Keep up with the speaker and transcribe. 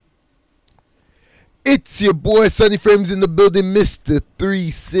It's your boy Sunny Frames in the building, Mr.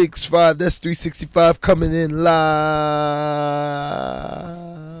 365. That's 365 coming in live.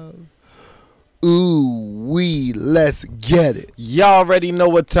 Let's get it. Y'all already know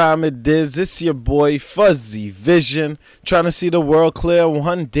what time it is. It's your boy Fuzzy Vision, trying to see the world clear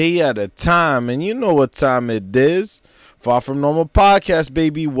one day at a time. And you know what time it is. Far From Normal Podcast,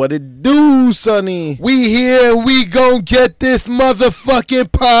 baby. What it do, Sonny? We here and we gon' get this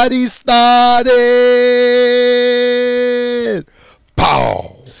motherfucking party started.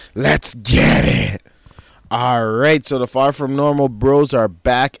 Pow. Let's get it. All right, so the Far From Normal bros are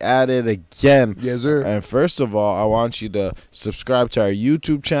back at it again. Yes, sir. And first of all, I want you to subscribe to our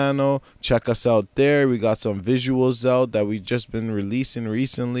YouTube channel. Check us out there. We got some visuals out that we've just been releasing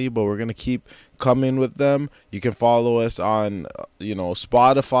recently, but we're going to keep coming with them. You can follow us on,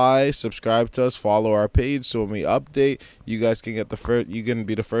 Spotify. Subscribe to us. Follow our page. So when we update, you guys can get you can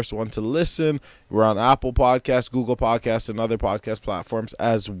be the first one to listen. We're on Apple Podcasts, Google Podcasts, and other podcast platforms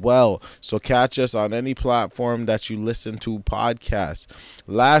as well. So catch us on any platform that you listen to podcasts.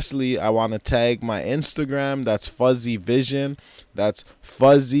 Lastly, I want to tag my Instagram. That's Fuzzy Vision. That's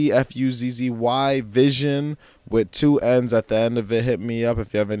Fuzzy, F-U-Z-Z-Y, Vision, with 2 N's at the end of it. Hit me up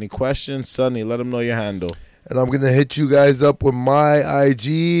if you have any questions. Sonny, let them know your handle. And I'm going to hit you guys up with my IG.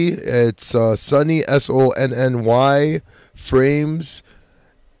 It's Sunny, S-O-N-N-Y, Frames,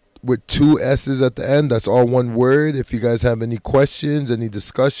 with 2 S's at the end. That's all one word. If you guys have any questions, any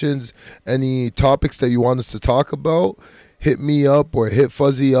discussions, any topics that you want us to talk about, hit me up or hit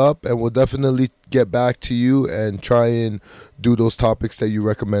Fuzzy up, and we'll definitely get back to you and try and do those topics that you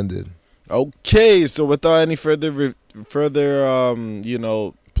recommended. Okay, so without any further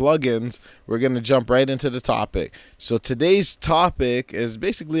plugins, we're going to jump right into the topic. So today's topic is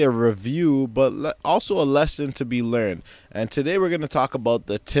basically a review, but also a lesson to be learned. And today we're going to talk about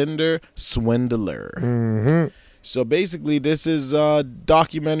the Tinder swindler. Mm-hmm. So basically, this is a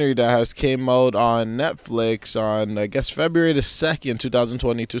documentary that has came out on Netflix on, I guess, February the 2nd,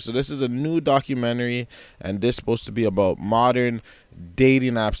 2022. So this is a new documentary, and this is supposed to be about modern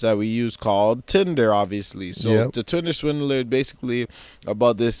dating apps that we use called Tinder, obviously. So The Tinder swindler, basically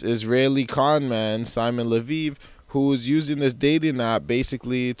about this Israeli con man, Simon Leviev, who is using this dating app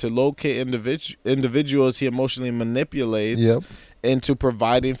basically to locate individuals he emotionally manipulates into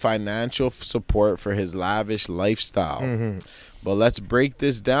providing financial support for his lavish lifestyle. Mm-hmm. But let's break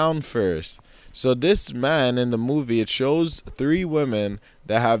this down first. So this man in the movie, it shows 3 women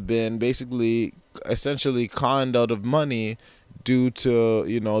that have been basically essentially conned out of money due to,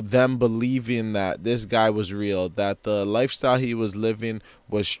 them believing that this guy was real, that the lifestyle he was living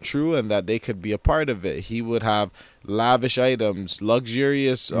was true, and that they could be a part of it. He would have lavish items,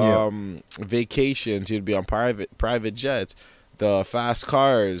 luxurious vacations. He'd be on private jets, the fast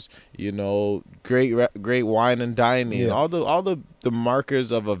cars, great wine and dining, all the markers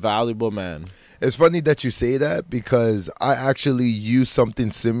of a valuable man. It's funny that you say that, because I actually use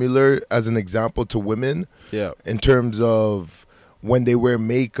something similar as an example to women. Yeah. In terms of when they wear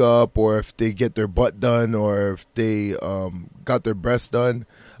makeup, or if they get their butt done, or if they got their breasts done.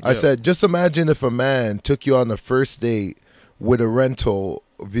 I said, just imagine if a man took you on a first date with a rental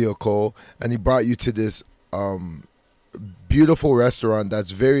vehicle and he brought you to this beautiful restaurant that's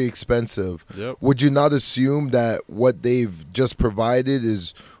very expensive. Would you not assume that what they've just provided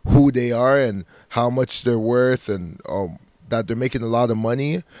is who they are and how much they're worth, and that they're making a lot of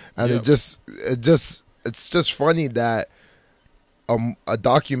money? And it's just funny that a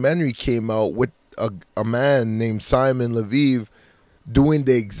documentary came out with a man named Simon Leviev doing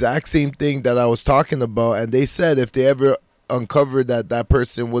the exact same thing that I was talking about, and they said if they ever uncovered that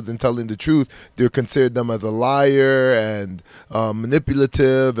person wasn't telling the truth, they considered them as a liar and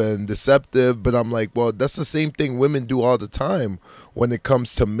manipulative and deceptive. But I'm like, well, that's the same thing women do all the time when it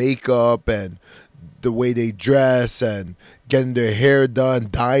comes to makeup and the way they dress and getting their hair done,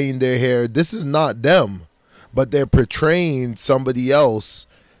 dyeing their hair. This is not them, but they're portraying somebody else.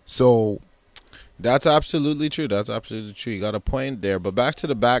 So that's absolutely true. You got a point there. But back to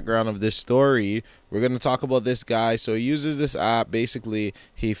the background of this story, we're going to talk about this guy. So he uses this app. Basically,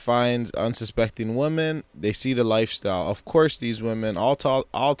 he finds unsuspecting women. They see the lifestyle. Of course, these women, I'll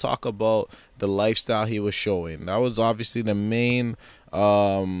talk about the lifestyle he was showing. That was obviously the main,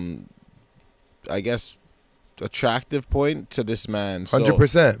 attractive point to this man.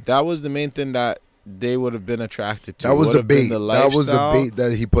 100%. That was the main thing that they would have been attracted to. That was the bait. That was the bait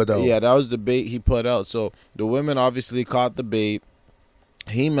that he put out. Yeah, that was the bait he put out. So the women obviously caught the bait.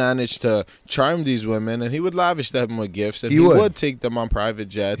 he managed to charm these women, and he would lavish them with gifts, and he would take them on private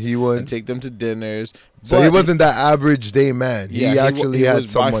jets. He would and take them to dinners. So he wasn't that average day man. Yeah, he actually had was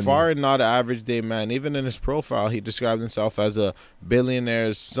some by money. far not an average day man. Even in his profile, he described himself as a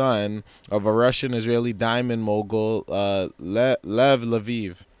billionaire's son of a Russian-Israeli diamond mogul, Lev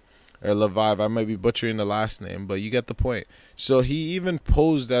Lviv. Or Leviv. I might be butchering the last name, but you get the point. So he even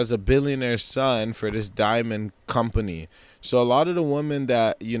posed as a billionaire's son for this diamond company. So a lot of the women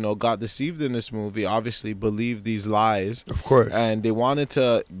that, you know, got deceived in this movie obviously believed these lies. Of course. And they wanted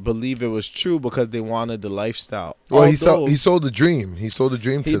to believe it was true because they wanted the lifestyle. Well, he sold the dream. He sold the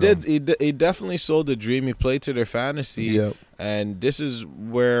dream to them. He definitely sold the dream. He played to their fantasy. Yep. And this is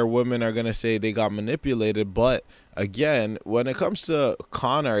where women are going to say they got manipulated. But again, when it comes to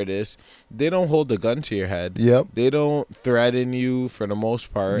con artists, they don't hold a gun to your head. Yep. They don't threaten you for the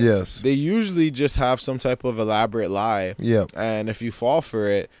most part. Yes. They usually just have some type of elaborate lie. Yep. And if you fall for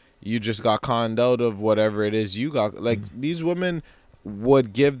it, you just got conned out of whatever it is you got. Like, these women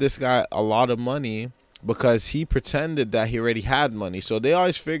would give this guy a lot of money because he pretended that he already had money. So they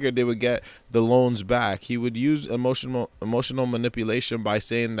always figured they would get the loans back. He would use emotional manipulation by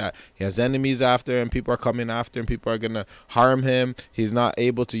saying that he has enemies after him, people are coming after him, people are going to harm him. He's not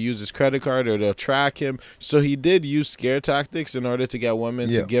able to use his credit card or they'll track him. So he did use scare tactics in order to get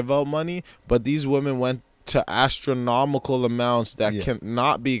women to give out money. But these women went to astronomical amounts that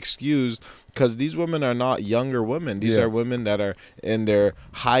cannot be excused because these women are not younger women. These are women that are in their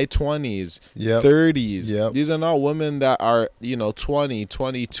high 20s, 30s. These are not women that are, 20,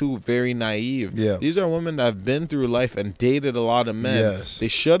 22, very naive. These are women that have been through life and dated a lot of men. They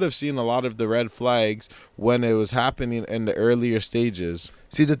should have seen a lot of the red flags when it was happening in the earlier stages.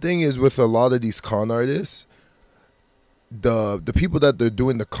 See, the thing is with a lot of these con artists, the people that they're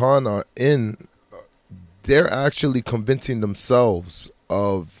doing the con in, they're actually convincing themselves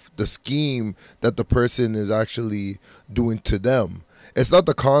of the scheme that the person is actually doing to them. It's not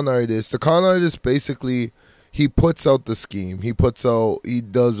the con artist. The con artist basically, he puts out the scheme. He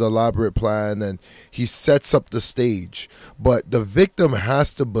does elaborate plan and he sets up the stage. But the victim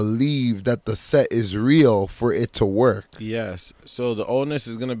has to believe that the set is real for it to work. Yes. So the onus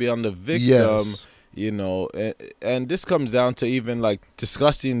is going to be on the victim. Yes. And this comes down to even like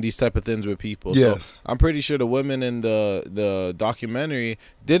discussing these type of things with people. Yes. So I'm pretty sure the women in the documentary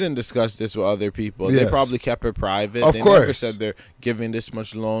didn't discuss this with other people. Yes. They probably kept it private. Of They course. never said they're giving this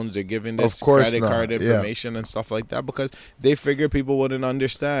much loans, they're giving this Of course credit card not. information and stuff like that because they figured people wouldn't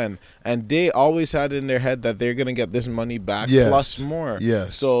understand. And they always had in their head that they're going to get this money back plus more.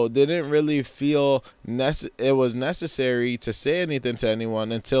 Yes. So they didn't really feel it was necessary to say anything to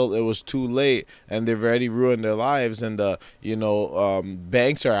anyone until it was too late and they've already ruined their lives and the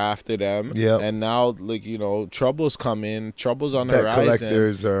banks are after them. And now troubles come in, troubles on the horizon.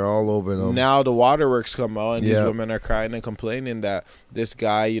 Collectors are all over them. Now the waterworks come out and these women are crying and complaining that this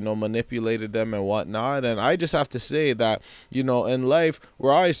guy manipulated them and whatnot. And I just have to say that in life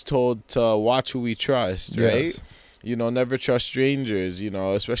we're always told to watch who we trust, right? Never trust strangers,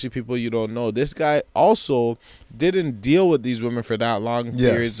 especially people you don't know. This guy also didn't deal with these women for that long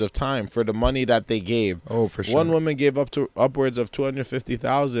periods of time for the money that they gave. Oh, for sure. One woman gave up to upwards of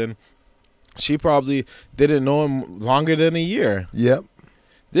 $250,000. She probably didn't know him longer than a year. Yep.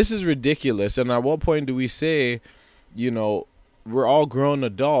 This is ridiculous. And at what point do we say, we're all grown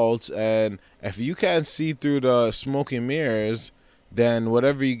adults, and if you can't see through the smoking mirrors, then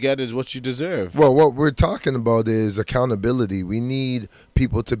whatever you get is what you deserve. Well, what we're talking about is accountability. We need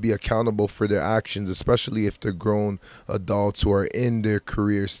people to be accountable for their actions, especially if they're grown adults who are in their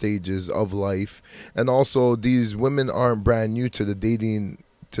career stages of life. And also, these women aren't brand new to the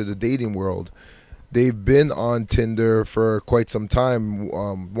dating world. They've been on Tinder for quite some time.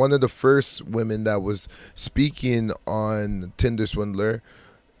 One of the first women that was speaking on Tinder Swindler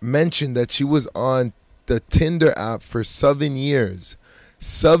mentioned that she was on the Tinder app for 7 years.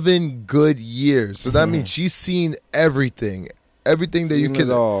 7 good years. So that means she's seen everything. Everything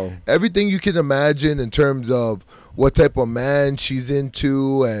that everything you can imagine in terms of what type of man she's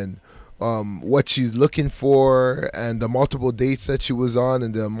into and what she's looking for and the multiple dates that she was on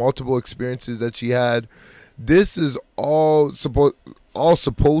and the multiple experiences that she had. This is all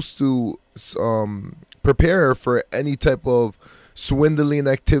supposed to prepare her for any type of swindling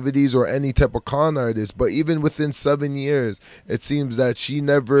activities or any type of con artist. But even within 7 years, it seems that she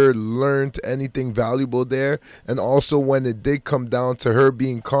never learned anything valuable there. And also when it did come down to her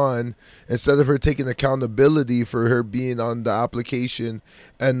being con, instead of her taking accountability for her being on the application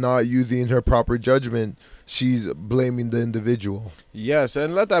and not using her proper judgment, she's blaming the individual. Yes,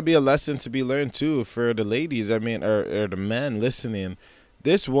 and let that be a lesson to be learned too for the ladies, or the men listening.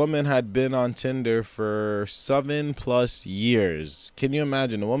 This woman had been on Tinder for 7+ years. Can you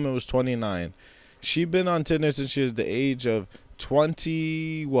imagine? The woman was 29. She'd been on Tinder since she was the age of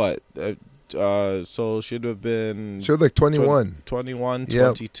 20. What? So she'd have been. She was like 21. 21,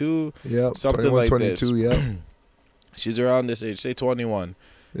 Yep. 22. Yeah, something 21, like 22, this. Yeah. She's around this age. Say 21.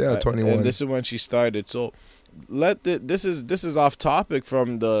 Yeah, 21. And this is when she started. So this is off topic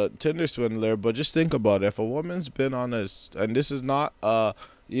from the Tinder swindler, but just think about it. If a woman's been on this, and this is not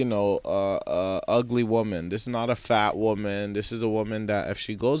ugly woman, this is not a fat woman, this is a woman that if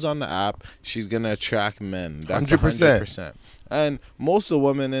she goes on the app, she's gonna attract men. That's 100%. And most of the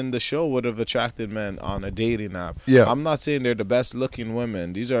women in the show would have attracted men on a dating app. Yeah. I'm not saying they're the best looking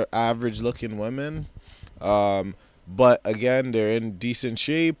women. These are average looking women. But again, they're in decent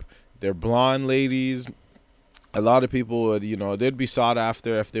shape. They're blonde ladies. A lot of people would, they'd be sought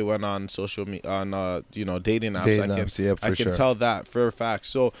after if they went on social media, on dating apps. I can tell that for a fact.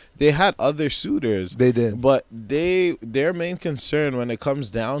 So they had other suitors. They did, but their main concern when it comes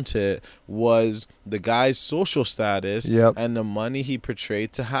down to it was the guy's social status and the money he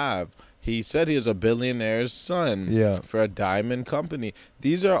portrayed to have. He said he was a billionaire's son for a diamond company.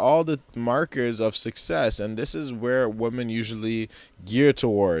 These are all the markers of success, and this is where women usually gear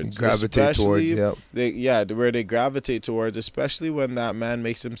towards. Gravitate towards, where they gravitate towards, especially when that man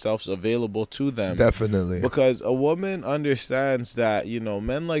makes himself available to them. Definitely. Because a woman understands that,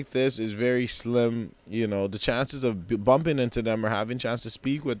 men like this is very slim. The chances of bumping into them or having a chance to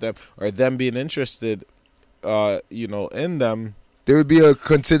speak with them or them being interested, in them, they would be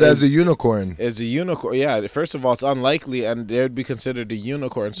considered as a unicorn. As a unicorn, yeah. First of all, it's unlikely, and they would be considered a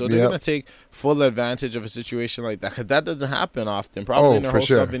unicorn. So they're going to take full advantage of a situation like that, because that doesn't happen often. Probably in her whole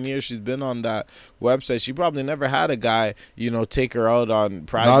 7 years she's been on that website, she probably never had a guy, take her out on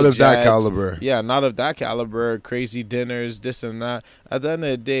private jets. Not of that caliber. Yeah, not of that caliber. Crazy dinners, this and that. At the end of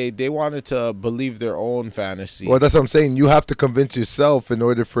the day, they wanted to believe their own fantasy. Well, that's what I'm saying. You have to convince yourself in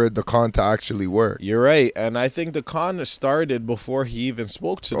order for the con to actually work. You're right, and I think the con started before he even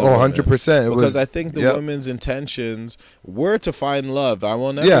spoke to the woman. 100%. Because I think the woman's intentions were to find love. I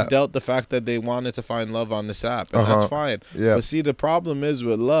will never doubt the fact that they wanted to find love on this app, and that's fine. But see, the problem is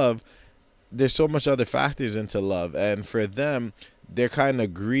with love, there's so much other factors into love, and for them, their kind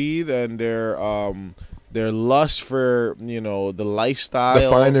of greed and their lust for the lifestyle, the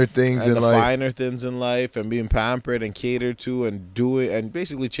finer things in life, and being pampered and catered to and doing and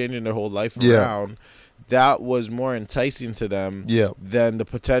basically changing their whole life around. That was more enticing to them than the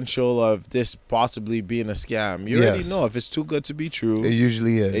potential of this possibly being a scam. You already know if it's too good to be true. It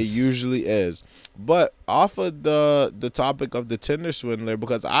usually is. It usually is. But off of the topic of the Tinder swindler,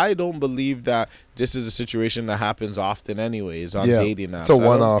 because I don't believe that this is a situation that happens often anyways on dating apps. It's a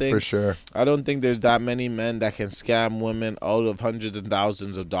one-off for sure. I don't think there's that many men that can scam women out of hundreds and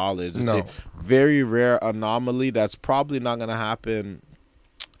thousands of dollars. It's a very rare anomaly that's probably not going to happen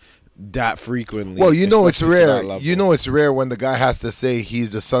that frequently. Well, it's rare. It's rare when the guy has to say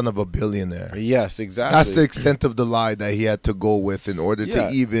he's the son of a billionaire. Yes, exactly. That's the extent of the lie that he had to go with in order to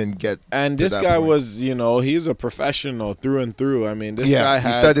even get. And this guy was, he's a professional through and through. I mean, this guy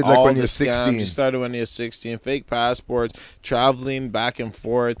had started all when the he was 16. He started when he was 16. Fake passports, traveling back and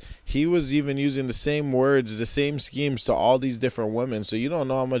forth. He was even using the same words, the same schemes to all these different women. So you don't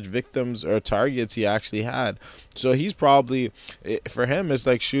know how much victims or targets he actually had. So he's probably, for him, it's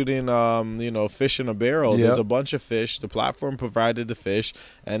like shooting, fish in a barrel. There's a bunch of fish. The platform provided the fish,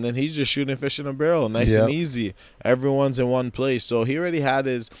 and then he's just shooting fish in a barrel, nice and easy. Everyone's in one place. So he already had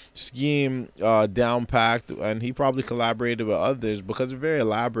his scheme down packed, and he probably collaborated with others because it's very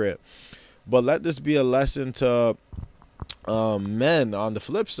elaborate. But let this be a lesson to men on the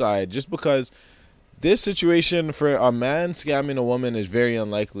flip side, just because this situation for a man scamming a woman is very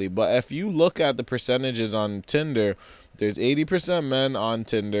unlikely. But if you look at the percentages on Tinder, there's 80% men on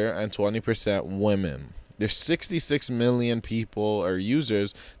Tinder and 20% women. There's 66 million people or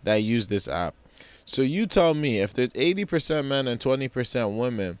users that use this app. So you tell me, if there's 80% men and 20%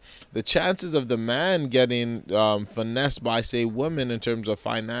 women, the chances of the man getting finessed by, say, women in terms of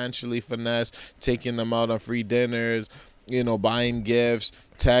financially finesse, taking them out on free dinners, buying gifts,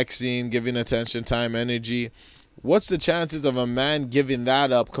 texting, giving attention, time, energy. What's the chances of a man giving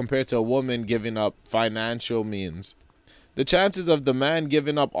that up compared to a woman giving up financial means? The chances of the man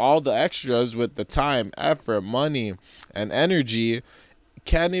giving up all the extras with the time, effort, money, and energy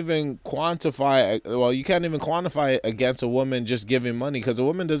can't even quantify. Well, you can't even quantify it against a woman just giving money, because a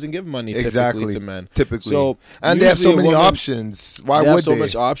woman doesn't give money typically to men. So, and they have so many options. Why would they? Have so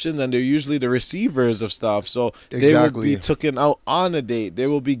much options, and they're usually the receivers of stuff. So they will be taken out on a date. They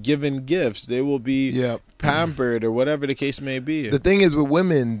will be given gifts. They will be pampered or whatever the case may be. The thing is with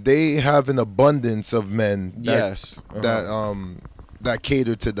women, they have an abundance of men that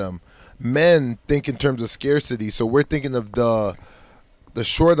cater to them. Men think in terms of scarcity, so we're thinking of the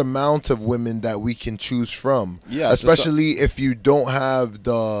short amount of women that we can choose from. Yeah, especially if you don't have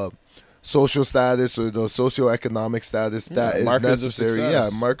the social status or the socioeconomic status that is necessary. Yeah,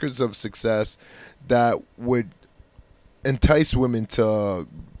 markers of success that would entice women to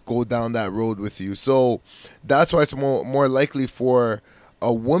go down that road with you. So that's why it's more likely for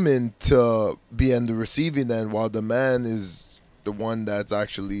a woman to be on the receiving end, while the man is the one that's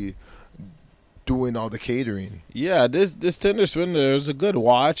actually doing all the catering. Yeah, this Tinder swindler was a good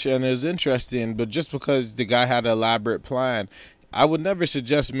watch and it was interesting, but just because the guy had an elaborate plan, I would never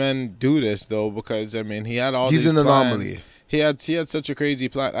suggest men do this though, because I mean he had all these plans. He's an anomaly. He had such a crazy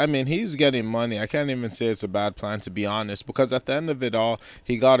plan. I mean, he's getting money. I can't even say it's a bad plan, to be honest, because at the end of it all,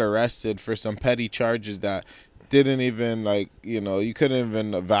 he got arrested for some petty charges that didn't even, like, you know, you couldn't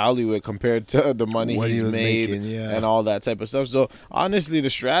even value it compared to the money he's made and all that type of stuff. So honestly, the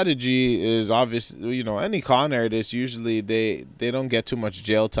strategy is obvious. You know, any con artist, usually they don't get too much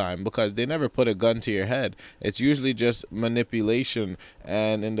jail time because they never put a gun to your head. It's usually just manipulation,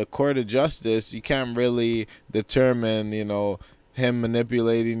 and in the court of justice, you can't really determine, you know, him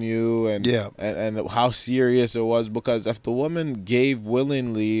manipulating you and how serious it was, because if the woman gave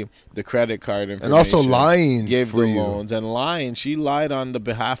willingly the credit card information and also lying, gave the loans and lying, she lied on the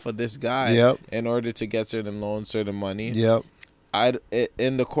behalf of this guy in order to get certain loans, certain money.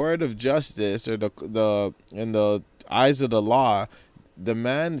 In the court of justice, or in the eyes of the law, the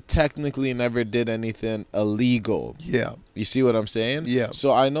man technically never did anything illegal. You see what I'm saying?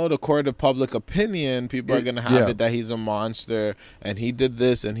 So I know the court of public opinion, people are going to have it that he's a monster and he did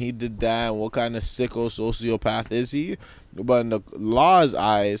this and he did that, and what kind of sicko sociopath is he? But in the law's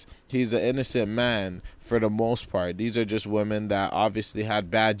eyes, he's an innocent man for the most part. These are just women that obviously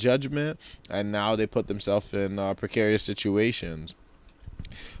had bad judgment and now they put themselves in precarious situations.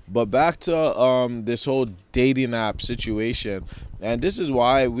 But back to this whole dating app situation, and this is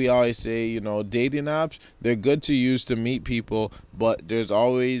why we always say, you know, dating apps, they're good to use to meet people, but there's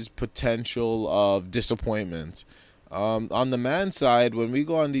always potential of disappointment. On the man side, when we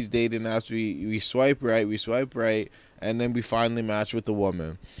go on these dating apps, we swipe right, and then we finally match with the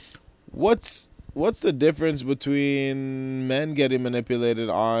woman. What's the difference between men getting manipulated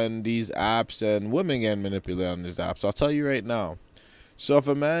on these apps and women getting manipulated on these apps? I'll tell you right now. So if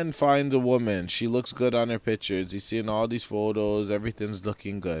a man finds a woman, she looks good on her pictures, he's seeing all these photos, everything's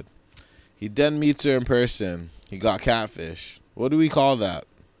looking good. He then meets her in person. He got catfish. What do we call that?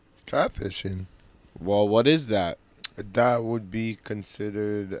 Catfishing. Well, what is that? That would be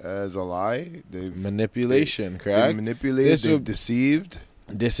considered as a lie. Manipulation, correct? They manipulated, they've deceived.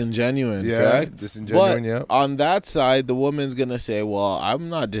 Disingenuine, correct? Disingenuine, but on that side, the woman's going to say, well, I'm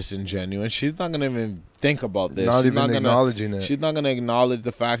not disingenuine. She's not going to even think about this. She's not acknowledging it. She's not going to acknowledge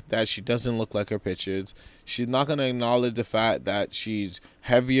the fact that she doesn't look like her pictures. She's not going to acknowledge the fact that she's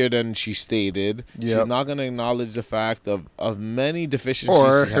heavier than she stated. She's not going to acknowledge the fact of many deficiencies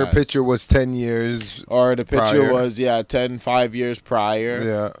or her picture was 10 years or the picture prior. Was 5 years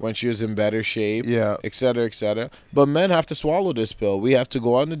prior when she was in better shape, et cetera, et cetera. But men have to swallow this pill. We have to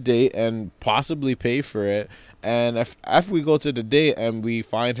go on a date and possibly pay for it. And if we go to the date and we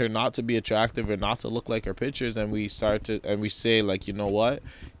find her not to be attractive or not to look like her pictures, and we say, like, you know what,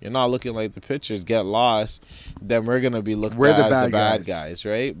 you're not looking like the pictures, get lost, then we're gonna be looked at as the bad guys,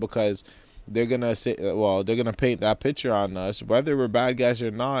 right? Because they're gonna say, well, they're gonna paint that picture on us, whether we're bad guys or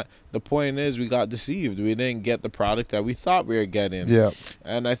not. The point is, we got deceived. We didn't get the product that we thought we were getting.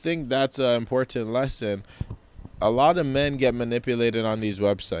 And I think that's an important lesson. A lot of men get manipulated on these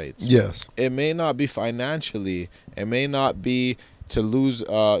websites. Yes. It may not be financially. It may not be to lose,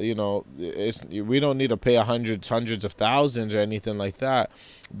 we don't need to pay hundreds of thousands or anything like that.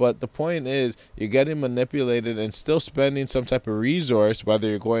 But the point is, you're getting manipulated and still spending some type of resource, whether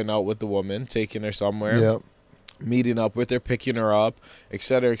you're going out with the woman, taking her somewhere, meeting up with her, picking her up, et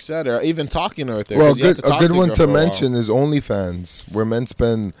cetera, even talking to her. Well, a good one to mention is OnlyFans, where men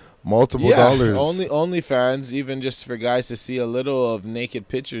spend multiple dollars. OnlyFans, even just for guys to see a little of naked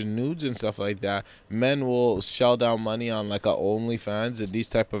pictures, nudes and stuff like that. Men will shell down money on like a OnlyFans and these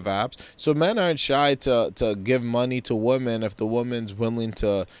type of apps. So men aren't shy to give money to women if the woman's willing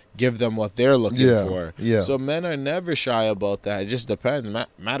to give them what they're looking for. So men are never shy about that. It just depends.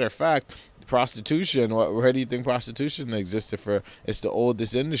 Matter of fact, prostitution, where do you think prostitution existed for? It's the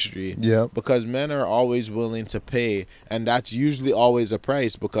oldest industry. Because men are always willing to pay, and that's usually always a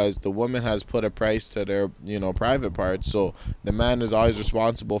price, because the woman has put a price to their private parts, so the man is always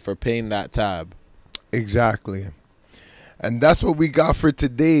responsible for paying that tab. Exactly. And that's what we got for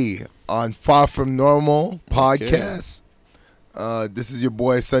today on Far From Normal podcast. This is your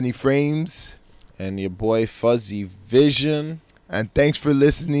boy Sunny Frames. And your boy Fuzzy Vision. And thanks for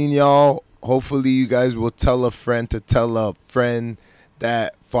listening, y'all. Hopefully you guys will tell a friend to tell a friend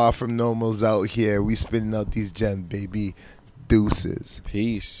that Far From Normal's out here. We spitting out these gems, baby. Deuces.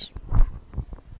 Peace.